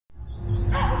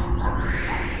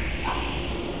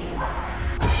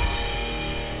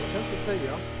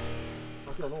säga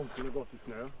att jag någonsin har gått i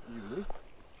snö i juni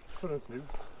förrän nu.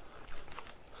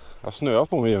 Jag har snöat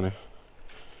på mig i juni.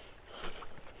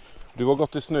 Du har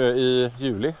gått i snö i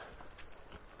juli.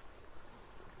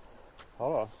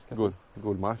 Ja,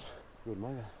 Guldmark.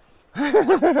 Guldmark.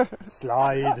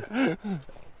 Slide.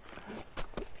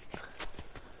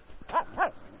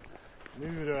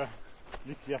 Nu är det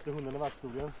lyckligaste hunden i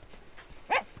världshistorien.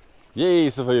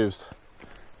 Jej, så för ljust.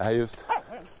 Det här är ljust.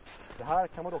 Det här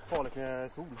kan vara dock farligt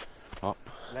med sol. Ja.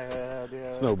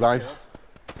 Det Snowblind.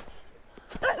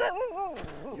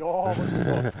 Ja,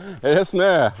 är det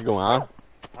snö, gumman? Nej,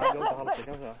 det är inte halka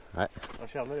kan jag säga. Nej. Jag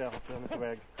känner det, att den är på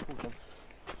väg foten.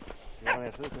 Jag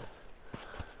är så lite.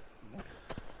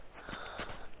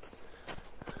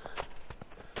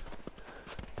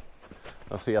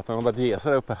 Jag ser att de har börjat ge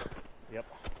sig där uppe. Japp.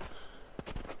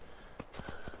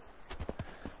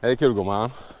 Det är kul,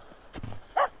 gumman.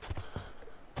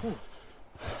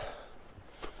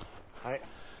 Nej.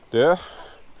 Du,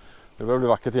 det börjar bli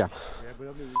vackert igen. Det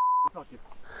börjar bli vackert.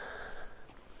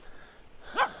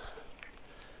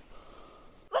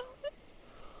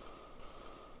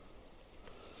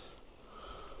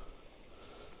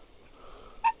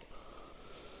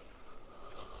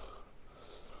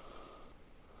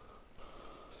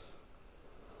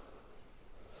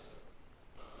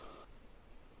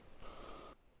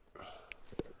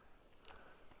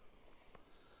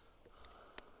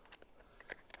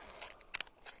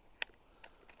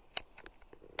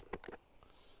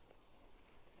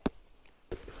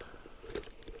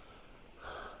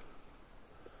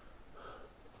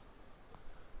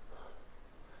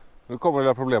 Nu kommer det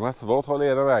där problemet. Vad tar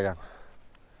leden vägen?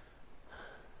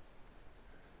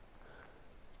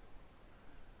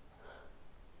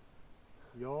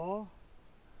 Ja.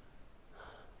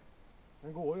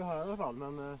 Den går ju här i alla fall,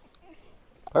 men...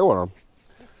 Här går den.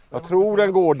 Jag tror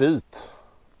den går dit.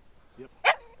 Japp.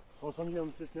 Och som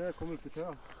göms i snö kommer upp i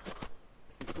kö.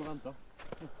 Vi ska vänta.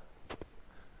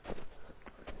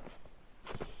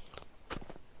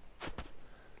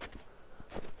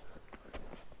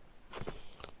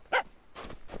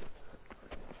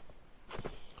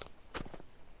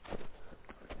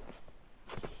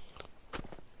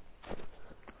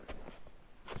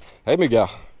 Hej Mygga,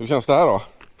 hur känns det här då?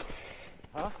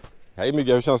 Ha? Hej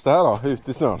Mygga, hur känns det här då?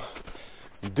 Ute i snön.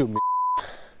 Dum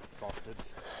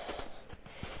Bastards.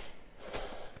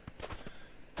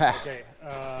 Här. Okej.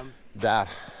 Där.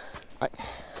 Nej.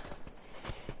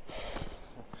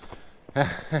 Det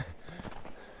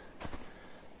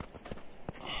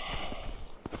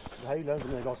här gillar inte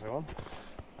mina glasögon.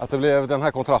 Att det blev den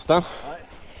här kontrasten. Nej.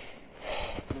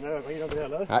 Mina ögon gillar inte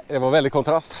heller. Nej, det var väldigt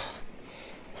kontrast.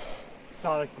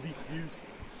 Starkt vitt ljus.